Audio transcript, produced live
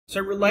So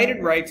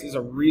related rates is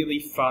a really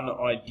fun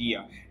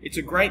idea. It's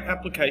a great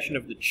application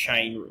of the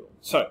chain rule.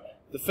 So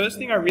the first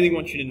thing I really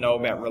want you to know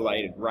about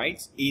related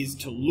rates is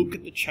to look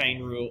at the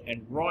chain rule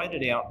and write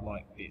it out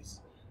like this.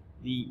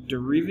 The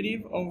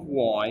derivative of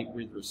y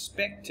with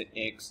respect to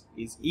x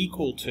is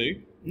equal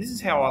to, and this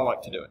is how I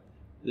like to do it,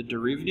 the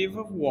derivative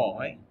of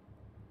y,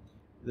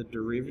 the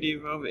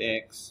derivative of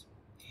x,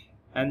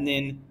 and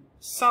then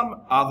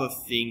some other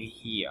thing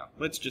here.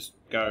 Let's just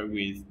go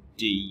with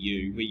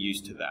du. We're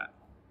used to that.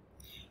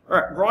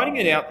 Alright, writing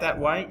it out that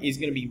way is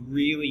going to be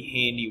really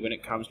handy when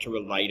it comes to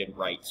related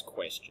rates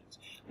questions.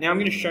 Now I'm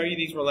going to show you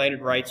these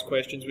related rates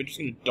questions. We're just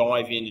going to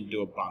dive in and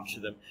do a bunch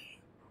of them.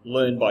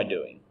 Learn by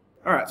doing.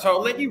 Alright, so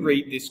I'll let you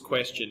read this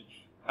question.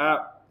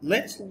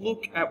 Let's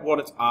look at what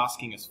it's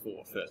asking us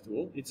for, first of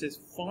all. It says,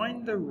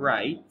 find the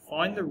rate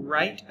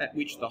at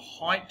which the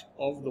height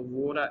of the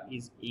water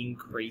is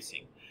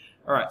increasing.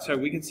 Alright, so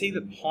we can see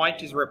that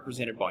height is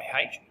represented by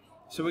h.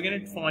 So we're going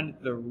to find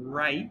the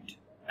rate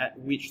at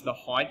which the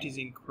height is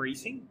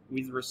increasing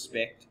with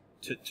respect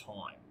to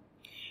time.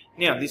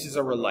 Now, this is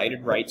a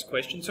related rates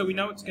question, so we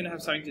know it's going to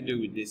have something to do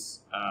with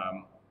this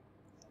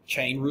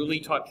chain rule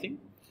type thing.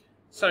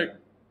 So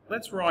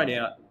let's write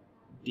out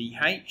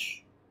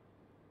dh,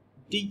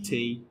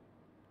 dt,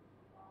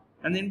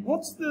 and then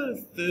what's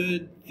the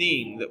third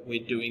thing that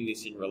we're doing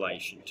this in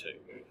relation to?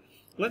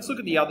 Let's look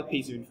at the other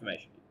piece of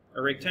information.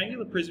 A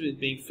rectangular prism is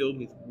being filled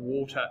with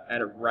water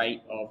at a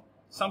rate of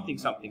something,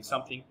 something,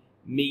 something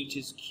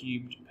meters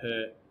cubed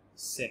per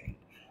second.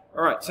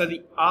 Alright, so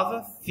the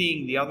other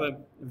thing, the other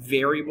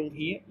variable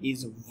here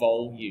is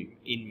volume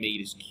in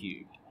meters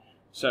cubed.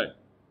 So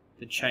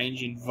the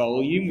change in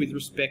volume with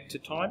respect to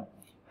time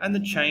and the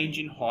change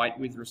in height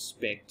with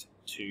respect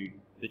to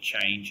the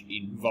change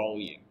in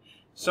volume.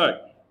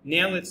 So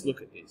now let's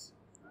look at this.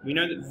 We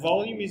know that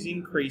volume is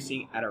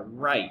increasing at a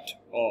rate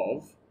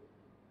of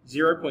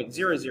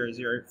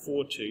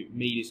 0.00042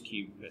 meters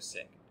cubed per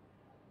second.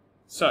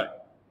 So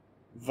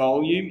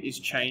volume is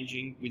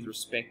changing with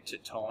respect to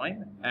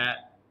time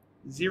at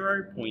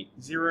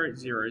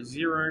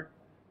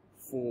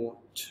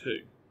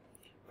 0.00042.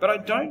 But I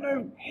don't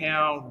know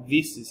how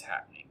this is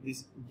happening,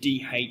 this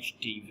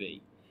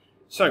dH/dV.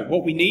 So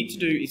what we need to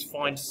do is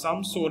find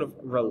some sort of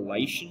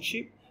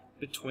relationship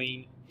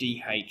between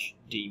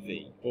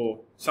dH/dV,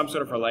 or some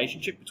sort of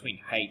relationship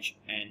between h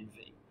and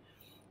v.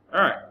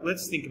 Alright,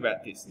 let's think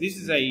about this. This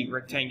is a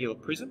rectangular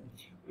prism.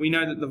 We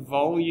know that the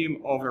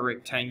volume of a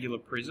rectangular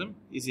prism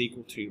is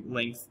equal to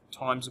length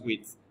times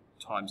width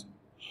times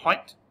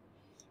height.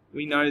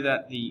 We know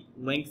that the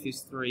length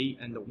is 3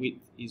 and the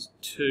width is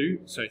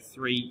 2, so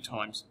 3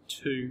 times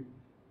 2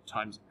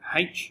 times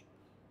h.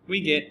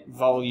 We get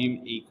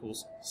volume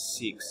equals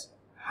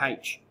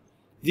 6h.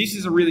 This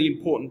is a really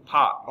important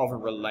part of a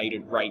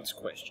related rates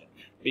question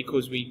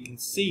because we can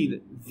see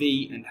that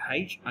v and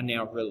h are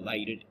now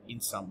related in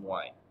some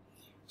way.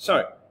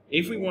 So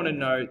if we want to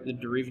know the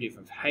derivative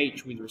of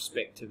h with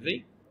respect to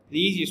v, the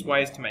easiest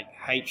way is to make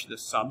h the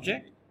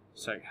subject.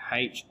 So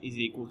h is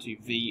equal to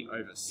v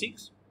over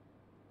 6.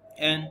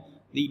 And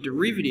the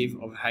derivative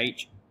of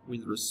h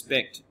with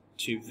respect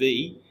to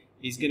v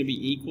is going to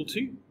be equal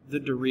to the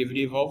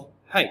derivative of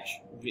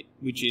h,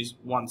 which is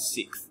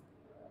 1/6.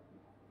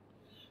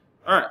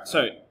 Alright,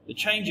 so the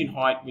change in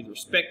height with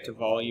respect to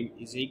volume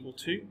is equal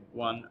to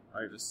 1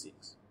 over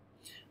 6.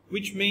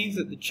 Which means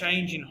that the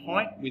change in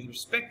height with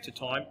respect to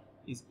time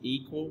is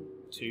equal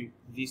to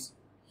this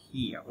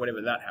here,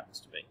 whatever that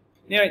happens to be.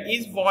 Now, it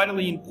is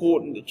vitally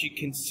important that you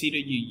consider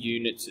your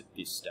units at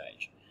this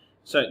stage.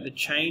 So the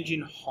change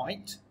in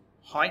height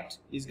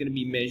is going to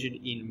be measured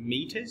in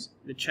meters.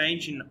 The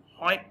change in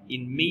height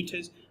in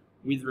meters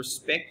with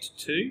respect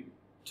to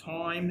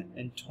time,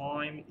 and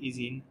time is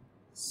in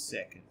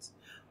seconds.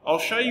 I'll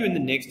show you in the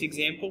next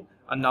example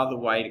another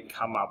way to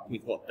come up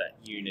with what that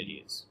unit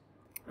is.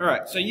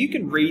 Alright, so you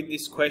can read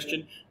this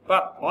question,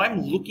 but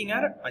I'm looking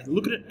at it, I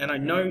look at it and I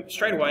know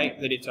straight away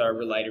that it's a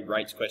related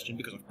rates question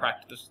because I've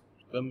practiced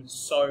them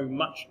so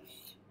much.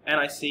 And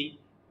I see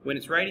when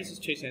its radius is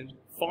 2 centimeters,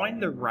 find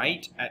the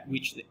rate at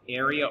which the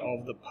area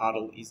of the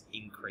puddle is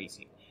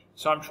increasing.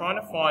 So I'm trying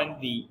to find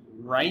the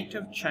rate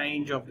of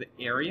change of the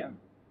area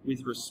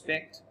with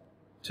respect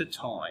to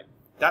time.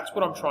 That's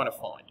what I'm trying to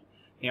find.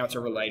 Now it's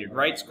a related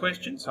rates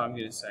question, so I'm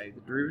going to say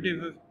the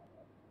derivative of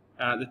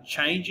the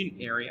change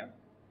in area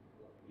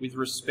with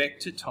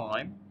respect to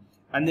time,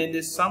 and then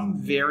there's some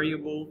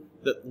variable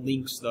that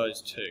links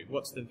those two.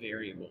 What's the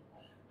variable?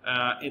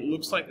 It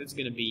looks like there's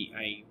going to be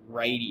a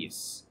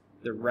radius.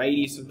 The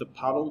radius of the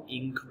puddle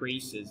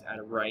increases at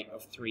a rate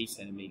of 3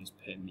 centimeters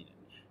per minute.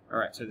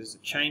 Alright, so there's a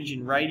change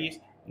in radius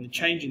and the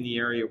change in the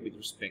area with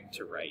respect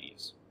to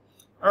radius.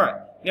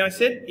 Alright, now I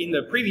said in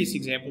the previous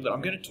example that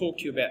I'm going to talk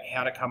to you about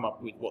how to come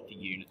up with what the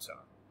units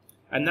are.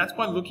 And that's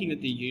by looking at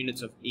the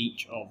units of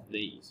each of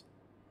these.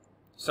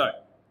 So,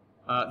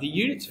 the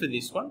units for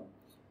this one,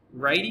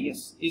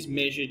 radius is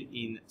measured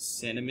in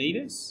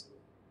centimeters.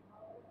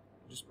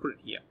 Just put it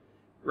here.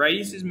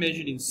 Radius is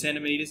measured in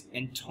centimeters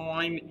and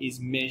time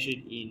is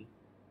measured in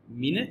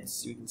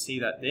minutes. You can see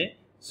that there.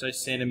 So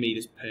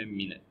centimeters per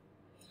minute.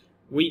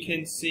 we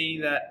can see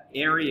that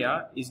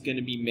area is going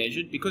to be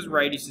measured, because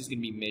radius is going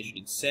to be measured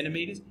in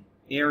centimeters,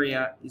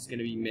 area is going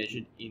to be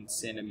measured in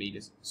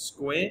centimeters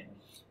squared,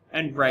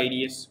 and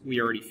radius,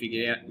 we already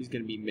figured out, is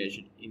going to be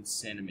measured in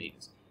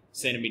centimeters,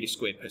 centimeters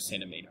squared per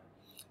centimeter.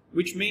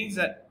 Which means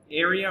that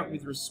area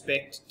with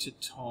respect to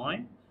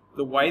time,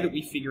 the way that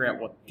we figure out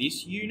what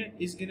this unit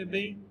is going to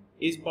be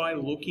is by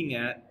looking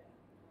at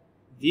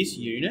this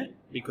unit,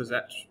 because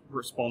that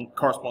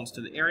corresponds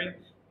to the area,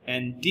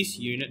 and this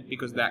unit,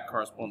 because that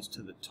corresponds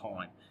to the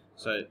time.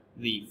 So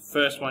the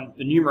first one,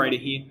 the numerator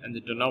here, and the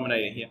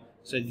denominator here,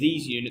 so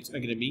these units are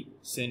going to be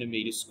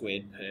centimeters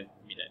squared per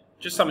minute.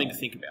 Just something to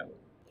think about.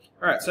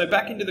 Alright, so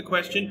back into the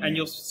question, and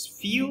you'll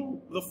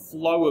feel the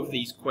flow of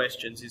these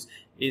questions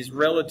is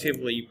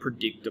relatively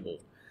predictable.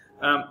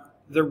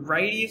 The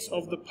radius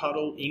of the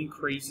puddle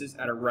increases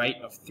at a rate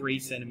of 3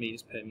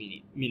 centimeters per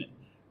minute.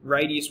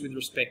 Radius with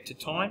respect to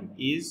time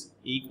is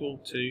equal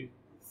to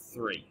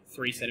 3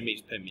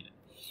 centimeters per minute.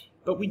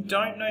 But we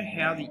don't know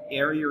how the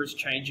area is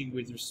changing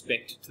with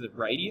respect to the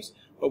radius,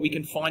 but we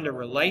can find a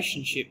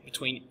relationship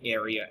between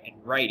area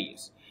and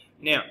radius.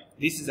 Now,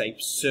 this is a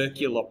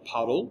circular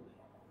puddle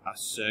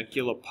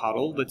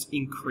that's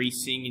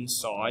increasing in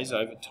size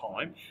over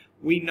time.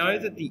 We know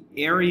that the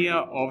area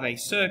of a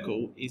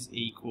circle is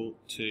equal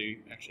to,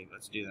 actually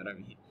let's do that over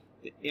here.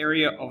 The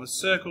area of a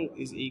circle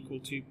is equal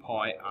to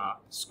pi r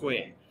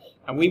squared.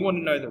 And we want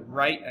to know the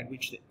rate at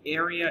which the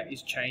area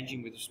is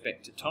changing with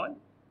respect to time.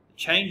 The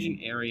change in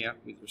area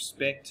with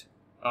respect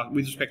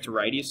to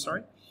radius,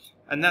 sorry.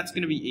 And that's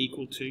going to be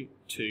equal to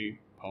 2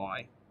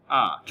 pi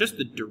r, just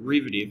the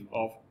derivative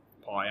of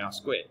pi r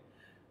squared.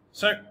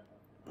 So,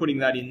 putting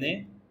that in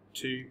there,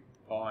 2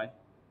 pi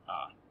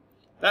r.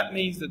 That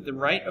means that the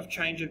rate of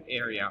change of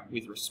area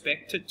with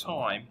respect to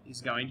time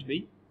is going to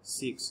be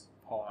 6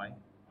 pi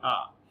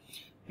r.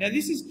 Now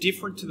this is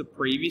different to the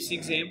previous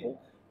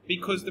example,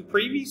 because the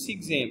previous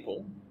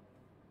example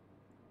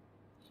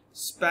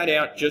spat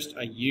out just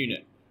a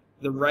unit.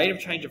 The rate of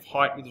change of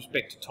height with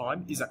respect to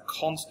time is a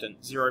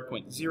constant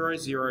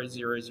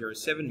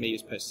 0.00007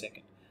 meters per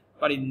second.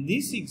 But in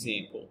this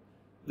example,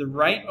 the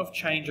rate of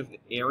change of the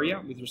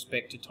area with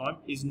respect to time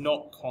is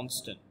not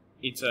constant.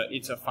 It's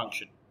a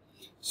function.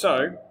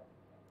 So,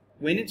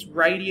 when its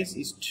radius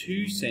is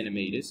 2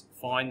 centimeters,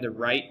 find the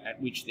rate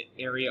at which the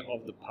area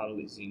of the puddle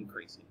is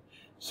increasing.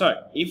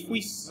 So, if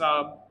we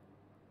sub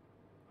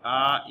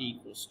r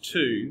equals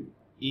 2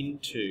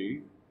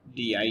 into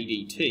dA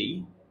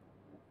dt,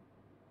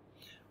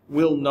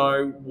 we'll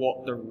know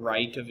what the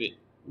rate of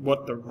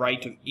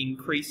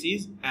increase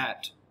is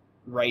at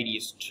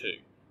radius 2.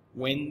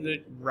 When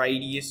the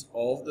radius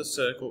of the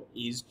circle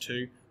is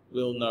 2,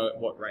 we'll know at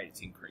what rate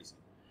it's increasing.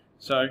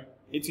 So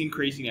it's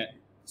increasing at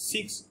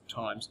 6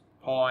 times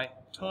pi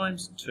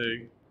times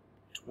 2,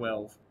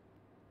 12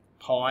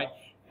 pi.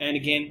 And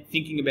again,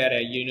 thinking about our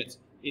units,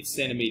 it's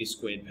centimeters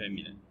squared per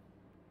minute.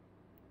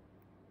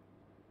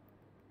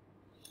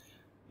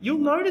 You'll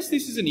notice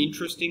this is an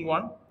interesting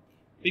one,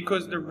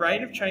 because the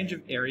rate of change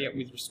of area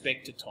with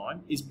respect to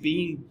time is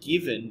being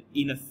given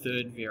in a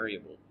third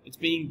variable. It's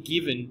being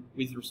given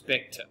with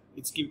respect to,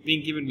 it's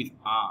being given with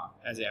r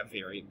as our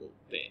variable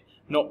there,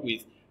 not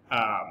with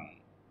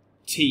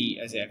t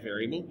as our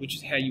variable, which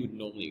is how you would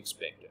normally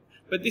expect it.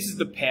 But this is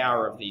the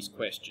power of these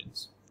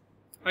questions.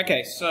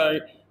 Okay, so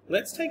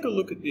let's take a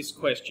look at this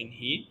question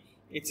here.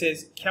 It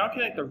says,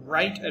 calculate the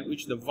rate at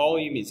which the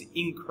volume is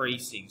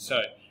increasing.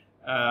 So,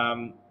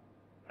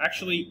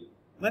 actually,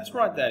 let's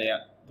write that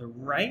out. The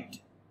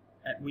rate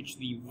at which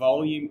the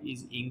volume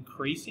is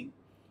increasing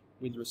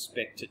with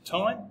respect to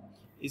time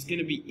is going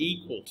to be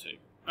equal to,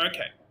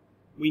 okay,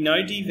 we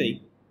know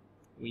dV,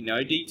 we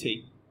know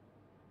dt.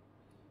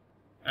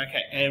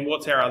 Okay, and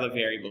what's our other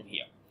variable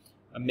here?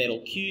 A metal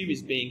cube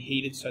is being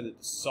heated so that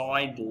the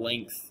side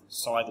length,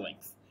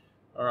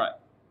 all right,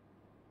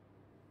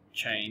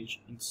 change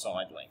in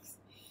side length.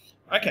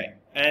 Okay,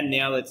 and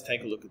now let's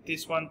take a look at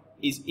this one.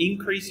 Is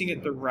increasing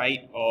at the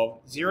rate of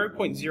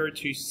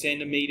 0.02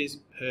 centimeters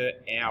per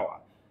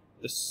hour.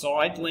 The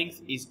side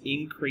length is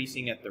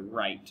increasing at the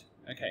rate.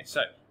 Okay,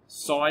 so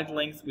side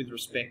length with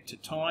respect to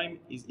time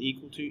is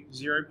equal to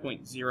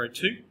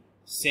 0.02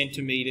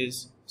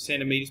 centimeters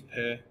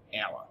per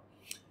hour.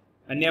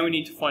 And now we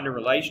need to find a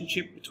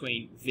relationship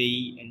between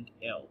V and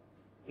L.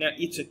 Now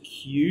it's a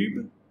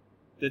cube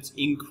that's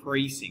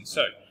increasing.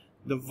 So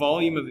the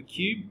volume of a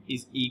cube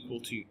is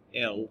equal to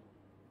L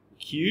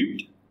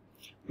cubed,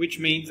 which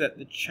means that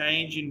the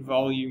change in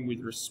volume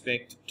with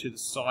respect to the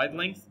side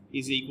length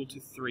is equal to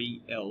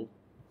 3L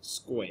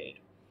squared.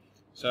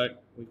 So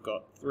we've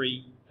got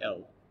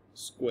 3L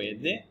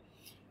squared there.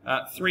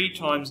 3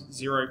 times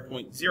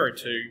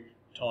 0.02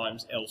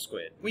 times L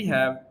squared. We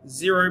have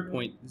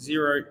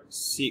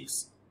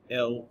 0.06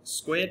 L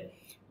squared.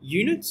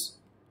 Units,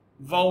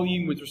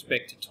 volume with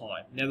respect to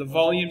time. Now the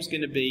volume is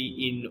going to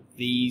be in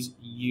these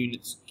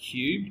units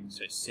cubed,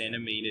 so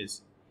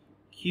centimeters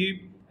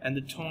cubed, and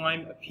the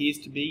time appears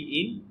to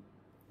be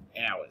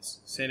in hours,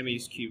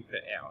 centimeters cubed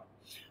per hour.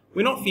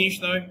 We're not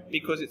finished though,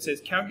 because it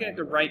says calculate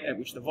the rate at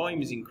which the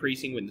volume is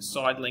increasing when the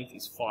side length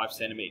is 5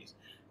 centimeters.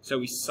 So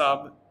we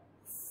sub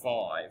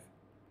 5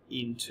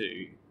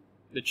 into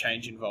the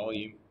change in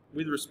volume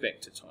with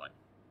respect to time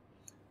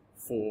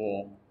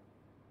for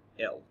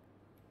L.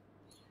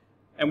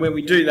 And when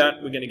we do that,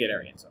 we're going to get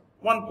our answer.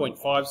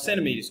 1.5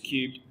 centimeters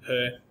cubed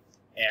per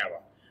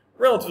hour.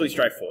 Relatively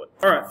straightforward.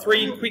 Alright,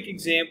 3 quick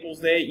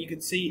examples there. You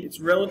can see it's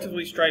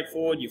relatively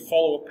straightforward. You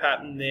follow a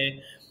pattern there.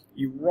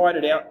 You write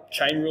it out.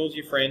 Chain rule's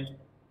your friend.